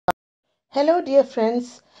Hello dear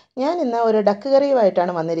friends, ഞാൻ ഇന്ന് ഒരു ഡക്ക്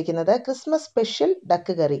കറിയുമായിട്ടാണ് വന്നിരിക്കുന്നത്. ക്രിസ്മസ് സ്പെഷ്യൽ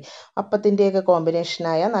ഡക്ക് കറി, അപ്പത്തിൻ്റെയൊക്കെ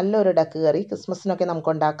കോമ്പിനേഷനായ നല്ലൊരു ഡക്ക് കറി ക്രിസ്മസിനൊക്കെ നമുക്ക്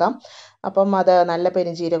ഉണ്ടാക്കാം. അപ്പം അത് നല്ല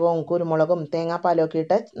പെരുംജീരകവും കുരുമുളകും തേങ്ങാപ്പാലും ഒക്കെ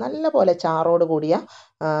ഇട്ട് നല്ല പോലെ ചാറോട് കൂടിയ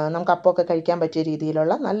നമുക്ക് അപ്പമൊക്കെ കഴിക്കാൻ പറ്റിയ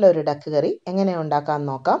രീതിയിലുള്ള നല്ലൊരു ഡക്ക് കറി എങ്ങനെയാണ്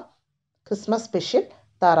ഉണ്ടാക്കാമെന്ന് നോക്കാം. ക്രിസ്മസ് സ്പെഷ്യൽ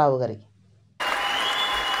താറാവ് കറി.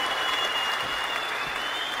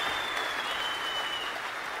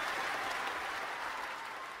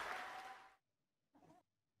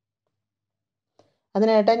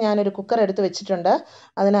 അതിനായിട്ട് ഞാനൊരു കുക്കർ എടുത്ത് വെച്ചിട്ടുണ്ട്.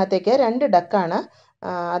 അതിനകത്തേക്ക് 2 ഡക്കാണ്.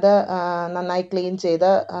 അത് നന്നായി ക്ലീൻ ചെയ്ത്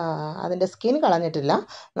അതിൻ്റെ സ്കിൻ കളഞ്ഞിട്ടില്ല.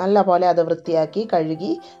 നല്ല പോലെ അത് വൃത്തിയാക്കി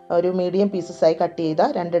കഴുകി ഒരു മീഡിയം പീസസായി കട്ട് ചെയ്ത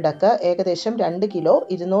 2 ഡക്ക്, ഏകദേശം 2 കിലോ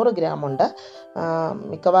 200 ഗ്രാം ഉണ്ട്.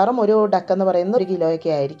 മിക്കവാറും ഒരു ഡക്കെന്ന് പറയുന്നത് 1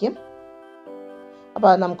 കിലോയൊക്കെ ആയിരിക്കും. അപ്പോൾ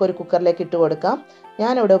അത് നമുക്കൊരു കുക്കറിലേക്ക് ഇട്ട് കൊടുക്കാം.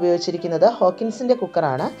 ഞാനിവിടെ ഉപയോഗിച്ചിരിക്കുന്നത് ഹോക്കിൻസിൻ്റെ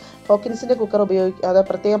കുക്കറാണ്. ഹോക്കിൻസിൻ്റെ കുക്കർ അത്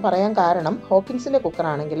പ്രത്യേകം പറയാൻ കാരണം, ഹോക്കിൻസിൻ്റെ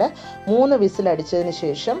കുക്കറാണെങ്കിൽ 3 വിസിലടിച്ചതിന്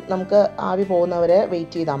ശേഷം നമുക്ക് ആവി പോകുന്നവരെ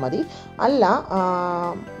വെയിറ്റ് ചെയ്താൽ മതി. അല്ല,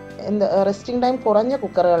 റെസ്റ്റിംഗ് ടൈം കുറഞ്ഞ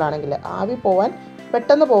കുക്കറുകളാണെങ്കിൽ, ആവി പോവാൻ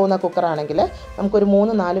പെട്ടെന്ന് പോകുന്ന കുക്കറാണെങ്കിൽ നമുക്കൊരു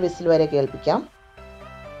 3-4 വിസിൽ വരെ കേൾപ്പിക്കാം.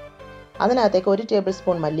 അതിനകത്തേക്ക് 1 ടേബിൾ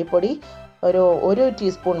സ്പൂൺ മല്ലിപ്പൊടി, ഒരു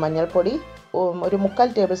ടീസ്പൂൺ മഞ്ഞൾപ്പൊടി, ഒരു 3/4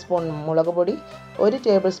 ടേബിൾ സ്പൂൺ മുളക് പൊടി, 1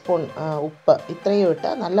 ടേബിൾ സ്പൂൺ ഉപ്പ്, ഇത്രയും ഇട്ട്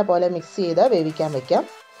നല്ല പോലെ മിക്സ് ചെയ്ത് വേവിക്കാൻ വയ്ക്കാം.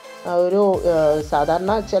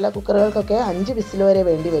 സാധാരണ ചില കുക്കറുകൾക്കൊക്കെ 5 വിസിൽ വരെ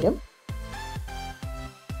വേണ്ടി വരും.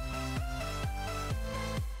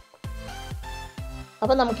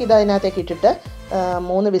 അപ്പം നമുക്കിത് അതിനകത്തേക്ക് ഇട്ടിട്ട്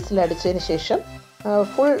 3 വിസിലടിച്ചതിന് ശേഷം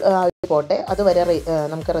ഫുൾ പോട്ടെ, അതുവരെ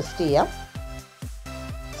നമുക്ക് റെസ്റ്റ് ചെയ്യാം.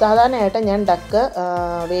 സാധാരണയായിട്ട് ഞാൻ ഡക്ക്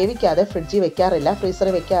വേവിക്കാതെ ഫ്രിഡ്ജിൽ വെക്കാറില്ല,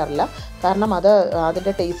 ഫ്രീസറിൽ വെക്കാറില്ല. കാരണം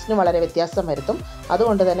അതിൻ്റെ ടേസ്റ്റിന് വളരെ വ്യത്യാസം വരുത്തും.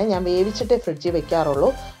 അതുകൊണ്ട് തന്നെ ഞാൻ വേവിച്ചിട്ടേ ഫ്രിഡ്ജിൽ വെക്കാറുള്ളൂ.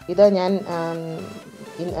 ഇത് ഞാൻ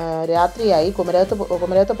രാത്രിയായി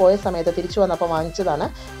കുമരകത്ത് പോയ സമയത്ത് തിരിച്ചു വന്നപ്പോൾ വാങ്ങിച്ചതാണ്.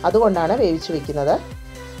 അതുകൊണ്ടാണ് വേവിച്ച് വെക്കുന്നത്.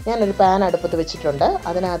 ഞാനൊരു പാൻ അടുപ്പത്ത് വെച്ചിട്ടുണ്ട്.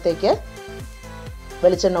 അതിനകത്തേക്ക്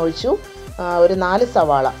വെളിച്ചെണ്ണ ഒഴിച്ചു. ഒരു 4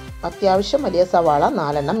 സവാള, അത്യാവശ്യം വലിയ സവാള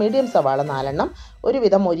 4 മീഡിയം സവാള 4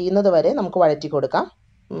 ഒരുവിധം മൊരിയുന്നത് വരെ നമുക്ക് വഴറ്റി കൊടുക്കാം.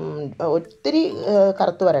 ഒത്തിരി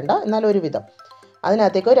കറുത്ത് വരണ്ട, എന്നാൽ ഒരുവിധം.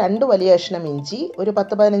 അതിനകത്തേക്ക് 2 വലിയ കഷ്ണം ഇഞ്ചി, ഒരു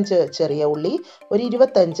 10-15 ചെറിയ ഉള്ളി, ഒരു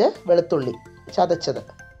 25 വെളുത്തുള്ളി ചതച്ചത്,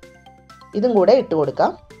 ഇതും കൂടെ ഇട്ട്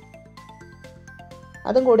കൊടുക്കാം.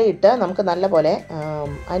 അതും കൂടെ ഇട്ട് നമുക്ക് നല്ല പോലെ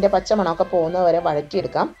അതിൻ്റെ പച്ചമണമൊക്കെ പോകുന്നത് വരെ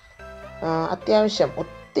വഴറ്റിയെടുക്കാം. അത്യാവശ്യം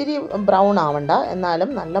ഒത്തിരി ബ്രൗൺ ആവണ്ട,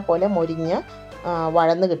 എന്നാലും നല്ല പോലെ മൊരിഞ്ഞ്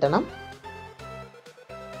വഴന്ന് കിട്ടണം.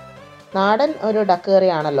 നാടൻ ഒരു ഡക്ക്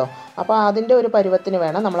കറിയാണല്ലോ, അപ്പോൾ അതിൻ്റെ ഒരു പരുവത്തിന്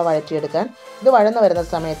വേണം നമ്മൾ വഴറ്റിയെടുക്കാൻ. ഇത് വഴന്ന് വരുന്ന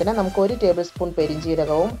സമയത്തിന് നമുക്ക് 1 ടേബിൾ സ്പൂൺ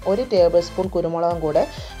പെരിഞ്ജീരകവും 1 ടേബിൾ സ്പൂൺ കുരുമുളകും കൂടെ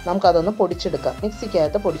നമുക്കതൊന്ന് പൊടിച്ചെടുക്കാം,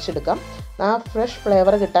 മിക്സിക്കകത്ത് പൊടിച്ചെടുക്കാം. ആ ഫ്രഷ്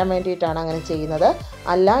ഫ്ലേവർ കിട്ടാൻ വേണ്ടിയിട്ടാണ് അങ്ങനെ ചെയ്യുന്നത്.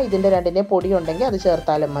 അല്ല, ഇതിൻ്റെ രണ്ടിൻ്റെയും പൊടി ഉണ്ടെങ്കിൽ അത്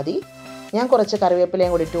ചേർത്താലും മതി. ഞാൻ കുറച്ച്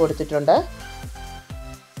കറിവേപ്പിലയും കൂടി ഇട്ട് കൊടുത്തിട്ടുണ്ട്.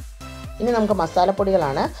 ഇനി നമുക്ക്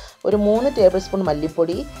മസാലപ്പൊടികളാണ്. ഒരു 3 ടേബിൾ സ്പൂൺ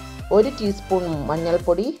മല്ലിപ്പൊടി, 1 ടീസ്പൂൺ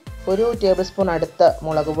മഞ്ഞൾപ്പൊടി, 1 ടേബിൾ സ്പൂൺ അടുത്ത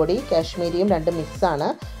മുളക് പൊടി, കാശ്മീരിയും 2 മിക്സാണ്,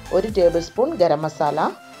 1 ടേബിൾ സ്പൂൺ ഗരം മസാല.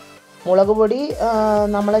 മുളക് പൊടി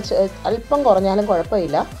നമ്മൾ അല്പം കുറഞ്ഞാലും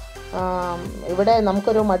കുഴപ്പമില്ല. ഇവിടെ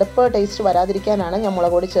നമുക്കൊരു മടുപ്പ് ടേസ്റ്റ് വരാതിരിക്കാനാണ് ഞാൻ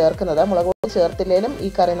മുളക് പൊടി ചേർക്കുന്നത്. മുളക് പൊടി ചേർത്തില്ലെങ്കിലും ഈ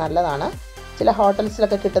കറി നല്ലതാണ്. ചില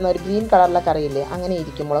ഹോട്ടൽസിലൊക്കെ കിട്ടുന്ന ഒരു ഗ്രീൻ കളറിലെ കറിയില്ലേ, അങ്ങനെ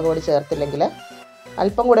ഇരിക്കും മുളക് പൊടി ചേർത്തില്ലെങ്കിൽ.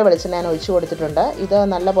 അല്പം കൂടെ വെളിച്ചെണ്ണ ഞാൻ ഒഴിച്ചു കൊടുത്തിട്ടുണ്ട്. ഇത്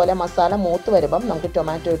നല്ലപോലെ മസാല മൂത്ത് വരുമ്പം നമുക്ക്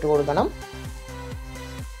ടൊമാറ്റോ ഇട്ട് കൊടുക്കണം.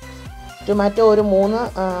 ടൊമാറ്റോ ഒരു 3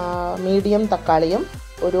 മീഡിയം തക്കാളിയും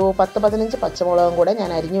ഒരു 10-15 പച്ചമുളകും കൂടെ ഞാൻ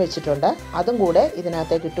അരിഞ്ഞു വെച്ചിട്ടുണ്ട്. അതും കൂടെ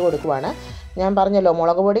ഇതിനകത്തേക്ക് ഇട്ട് കൊടുക്കുവാണ്. ഞാൻ പറഞ്ഞല്ലോ,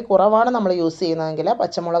 മുളക് പൊടി കുറവാണ് നമ്മൾ യൂസ് ചെയ്യുന്നതെങ്കിൽ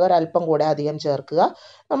പച്ചമുളക് ഒരല്പം കൂടെ അധികം ചേർക്കുക.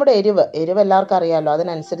 നമ്മുടെ എരിവ് എല്ലാവർക്കും അറിയാമല്ലോ,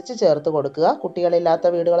 അതിനനുസരിച്ച് ചേർത്ത് കൊടുക്കുക.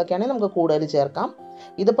 കുട്ടികളില്ലാത്ത വീടുകളൊക്കെ ആണെങ്കിൽ നമുക്ക് കൂടുതൽ ചേർക്കാം.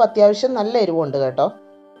 ഇതിപ്പോൾ അത്യാവശ്യം നല്ല എരിവുണ്ട് കേട്ടോ.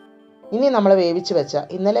 ഇനി നമ്മൾ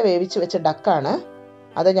ഇന്നലെ വേവിച്ച് വെച്ച ഡക്കാണ്.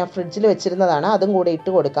 അത് ഞാൻ ഫ്രിഡ്ജിൽ വെച്ചിരുന്നതാണ്. അതും കൂടെ ഇട്ട്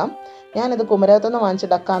കൊടുക്കാം. ഞാനിത് കുമരകത്തുനിന്ന് വാങ്ങിച്ച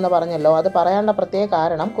ഡക്കാന്ന് പറഞ്ഞല്ലോ. അത് പറയാനുള്ള പ്രത്യേക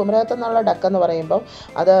കാരണം, കുമരകത്തു നിന്നുള്ള ഡക്കെന്ന് പറയുമ്പോൾ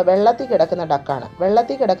അത് വെള്ളത്തിൽ കിടക്കുന്ന ഡക്കാണ്.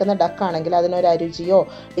 വെള്ളത്തിൽ കിടക്കുന്ന ഡക്കാണെങ്കിൽ അതിനൊരു അരുചിയോ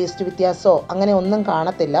ടേസ്റ്റ് വ്യത്യാസമോ അങ്ങനെ ഒന്നും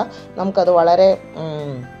കാണത്തില്ല. നമുക്കത് വളരെ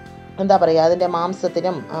എന്താ പറയുക, അതിൻ്റെ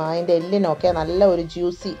മാംസത്തിനും അതിൻ്റെ എല്ലിനൊക്കെ നല്ല ഒരു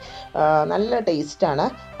ജ്യൂസി നല്ല ടേസ്റ്റാണ്.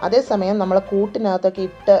 അതേസമയം നമ്മൾ കൂട്ടിനകത്തൊക്കെ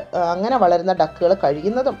ഇട്ട് അങ്ങനെ വളരുന്ന ഡക്കുകൾ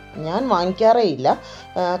കഴിയുന്നതും ഞാൻ വാങ്ങിക്കാറേ ഇല്ല.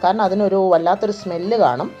 കാരണം അതിനൊരു വല്ലാത്തൊരു സ്മെല്ല്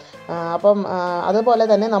കാണും. അപ്പം അതുപോലെ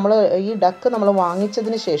തന്നെ നമ്മൾ ഈ ഡക്ക് നമ്മൾ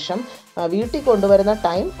വാങ്ങിച്ചതിന് ശേഷം വീട്ടിൽ കൊണ്ടുവരുന്ന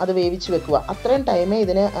ടൈം അത് വേവിച്ച് വെക്കുക. അത്രയും ടൈമേ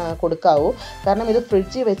ഇതിന് കൊടുക്കാവൂ. കാരണം ഇത്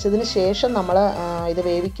ഫ്രിഡ്ജിൽ വെച്ചതിന് ശേഷം നമ്മൾ ഇത്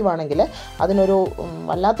വേവിക്കുവാണെങ്കിൽ അതിനൊരു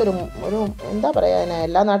വല്ലാത്തൊരു എന്താ പറയുക,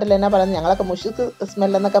 എല്ലാ നാട്ടിലും എന്നാ പറയുന്നത്, ഞങ്ങളൊക്കെ മുഷിക്ക്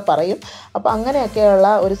സ്മെല്ലെന്നൊക്കെ പറയും. അപ്പോൾ അങ്ങനെയൊക്കെയുള്ള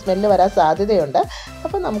ഒരു സ്മെല്ല് വരാൻ സാധ്യതയുണ്ട്.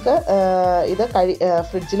 അപ്പോൾ നമുക്ക് ഇത്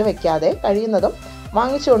ഫ്രിഡ്ജിൽ വെക്കാതെ കഴിയുന്നതും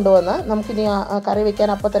വാങ്ങിച്ചു കൊണ്ടുവന്ന് നമുക്കിനി കറി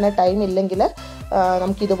വെക്കാൻ അപ്പോൾ തന്നെ ടൈം ഇല്ലെങ്കിൽ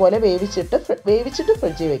നമുക്കിതുപോലെ വേവിച്ചിട്ട്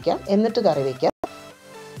ഫ്രിഡ്ജിൽ വെക്കാം, എന്നിട്ട് കറി വയ്ക്കാം.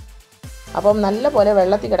 അപ്പം നല്ല പോലെ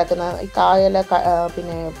വെള്ളത്തിൽ കിടക്കുന്ന ഈ കായൽ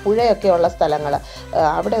പിന്നെ പുഴയൊക്കെ ഉള്ള സ്ഥലങ്ങൾ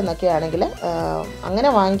അവിടെ നിന്നൊക്കെ ആണെങ്കിൽ അങ്ങനെ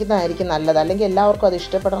വാങ്ങിക്കുന്നതായിരിക്കും നല്ലത്. അല്ലെങ്കിൽ എല്ലാവർക്കും അത്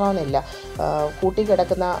ഇഷ്ടപ്പെടണമെന്നില്ല. കൂട്ടി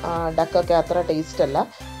കിടക്കുന്ന ഡക്കൊക്കെ അത്ര ടേസ്റ്റ് അല്ല.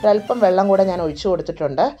 ഒരല്പം വെള്ളം കൂടെ ഞാൻ ഒഴിച്ചു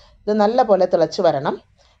കൊടുത്തിട്ടുണ്ട്. ഇത് നല്ല പോലെ തിളച്ച് വരണം.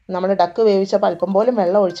 നമ്മൾ ഡക്ക് വേവിച്ചപ്പോൾ അല്പം പോലും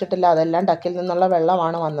വെള്ളം ഒഴിച്ചിട്ടില്ല, അതെല്ലാം ഡക്കിൽ നിന്നുള്ള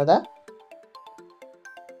വെള്ളമാണ് വന്നത്.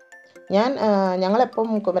 ഞങ്ങളെപ്പം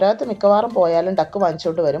കുമരകത്ത് മിക്കവാറും പോയാലും ഡക്ക്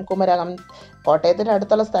വാങ്ങിച്ചുകൊണ്ട് വരും. കുമരകം, കോട്ടയത്തിൻ്റെ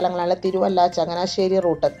അടുത്തുള്ള സ്ഥലങ്ങളാണ് തിരുവല്ല, ചങ്ങനാശ്ശേരി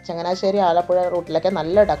റൂട്ട്, ചങ്ങനാശ്ശേരി ആലപ്പുഴ റൂട്ടിലൊക്കെ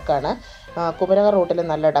നല്ല ഡക്കാണ്. കുമരകം റൂട്ടിൽ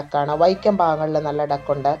നല്ല ഡക്കാണ്. വൈക്കം ഭാഗങ്ങളിൽ നല്ല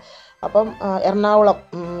ഡക്കുണ്ട്. അപ്പം എറണാകുളം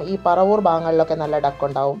ഈ പറവൂർ ഭാഗങ്ങളിലൊക്കെ നല്ല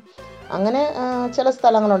ഡക്കുണ്ടാവും. അങ്ങനെ ചില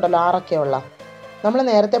സ്ഥലങ്ങളുണ്ടല്ലോ ആറൊക്കെയുള്ള. നമ്മൾ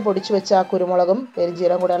നേരത്തെ പൊടിച്ചു വെച്ച ആ കുരുമുളകും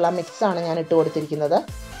പെരുംജീരകം കൂടെയുള്ള മിക്സാണ് ഞാൻ ഇട്ട് കൊടുത്തിരിക്കുന്നത്.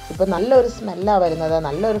 ഇപ്പം നല്ലൊരു സ്മെല്ലാണ് വരുന്നത്,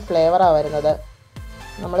 നല്ലൊരു ഫ്ലേവറാണ് വരുന്നത്.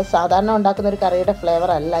 നമ്മൾ സാധാരണ ഉണ്ടാക്കുന്ന ഒരു കറിയുടെ ഫ്ലേവർ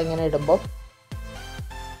അല്ല ഇങ്ങനെ ഇടുമ്പോൾ.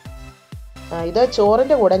 ഇത്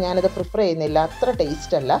ചോറിൻ്റെ കൂടെ ഞാനിത് പ്രിഫർ ചെയ്യുന്നില്ല, അത്ര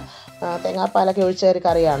ടേസ്റ്റ് അല്ല. തേങ്ങാപ്പാലൊക്കെ ഒഴിച്ച ഒരു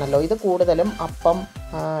കറിയാണല്ലോ. ഇത് കൂടുതലും അപ്പം,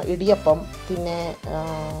 ഇടിയപ്പം, പിന്നെ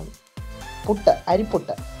പുട്ട്,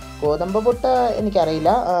 അരിപ്പുട്ട്. ഗോതമ്പ് പുട്ട്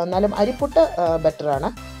എനിക്കറിയില്ല, എന്നാലും അരിപ്പുട്ട്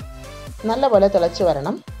ബെറ്ററാണ്. നല്ല പോലെ തിളച്ച്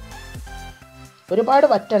വരണം. ഒരുപാട്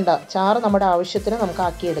വറ്റണ്ട, ചാറ് നമ്മുടെ ആവശ്യത്തിന് നമുക്ക്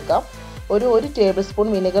ആക്കിയെടുക്കാം. ഒരു ടേബിൾ സ്പൂൺ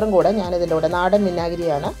വിനെഗറും കൂടെ ഞാനിതിൻ്റെ കൂടെ, നാടൻ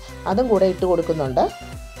വിനാഗിരിയാണ്, അതും കൂടെ ഇട്ട് കൊടുക്കുന്നുണ്ട്.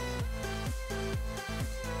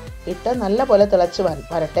 ഇട്ട് നല്ല പോലെ തിളച്ച്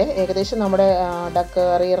വരട്ടെ. ഏകദേശം നമ്മുടെ ഡക്ക്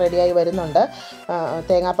കറി റെഡിയായി വരുന്നുണ്ട്.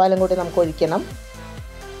 തേങ്ങാപ്പാലും കൂടി നമുക്ക് ഒഴിക്കണം.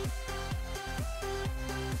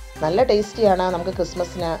 നല്ല ടേസ്റ്റിയാണ്. നമുക്ക്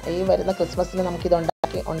ക്രിസ്മസിന്, ഈ വരുന്ന ക്രിസ്മസിന് നമുക്കിത്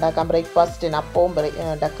ഉണ്ടാക്കാം. ബ്രേക്ക്ഫാസ്റ്റിന് അപ്പവും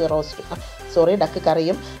ഡക്ക്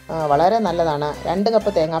കറിയും വളരെ നല്ലതാണ്. 2 കപ്പ്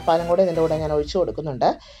തേങ്ങാപ്പാലും കൂടെ ഇതിൻ്റെ കൂടെ ഞാൻ ഒഴിച്ചു കൊടുക്കുന്നുണ്ട്.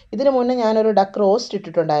 ഇതിന് മുന്നേ ഞാനൊരു ഡക്ക് റോസ്റ്റ്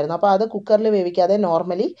ഇട്ടിട്ടുണ്ടായിരുന്നു. അപ്പോൾ അത് കുക്കറിൽ വേവിക്കാതെ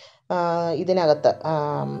നോർമലി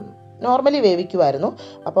വേവിക്കുമായിരുന്നു.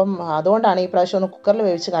 അപ്പം അതുകൊണ്ടാണ് ഈ പ്രാവശ്യം ഒന്ന് കുക്കറിൽ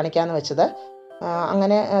വേവിച്ച് കാണിക്കാമെന്ന് വെച്ചത്.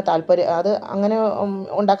 അങ്ങനെ അങ്ങനെ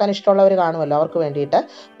ഉണ്ടാക്കാൻ ഇഷ്ടമുള്ളവർ കാണുമല്ലോ, അവർക്ക് വേണ്ടിയിട്ട്.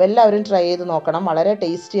 അപ്പോൾ എല്ലാവരും ട്രൈ ചെയ്ത് നോക്കണം. വളരെ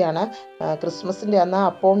ടേസ്റ്റിയാണ്. ക്രിസ്മസിൻ്റെ അന്ന്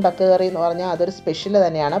അപ്പവും ഡക്ക് കറി എന്ന് പറഞ്ഞാൽ അതൊരു സ്പെഷ്യൽ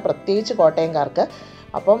തന്നെയാണ്, പ്രത്യേകിച്ച് കോട്ടയംകാർക്ക്.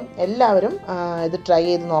 അപ്പം എല്ലാവരും ഇത് ട്രൈ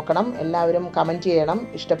ചെയ്ത് നോക്കണം. എല്ലാവരും കമൻറ്റ് ചെയ്യണം.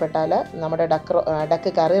 ഇഷ്ടപ്പെട്ടാൽ നമ്മുടെ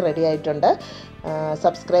ഡക്ക് കറി റെഡി ആയിട്ടുണ്ട്.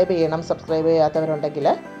 സബ്സ്ക്രൈബ് ചെയ്യണം, സബ്സ്ക്രൈബ് ചെയ്യാത്തവരുണ്ടെങ്കിൽ.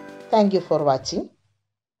 Thank you for watching.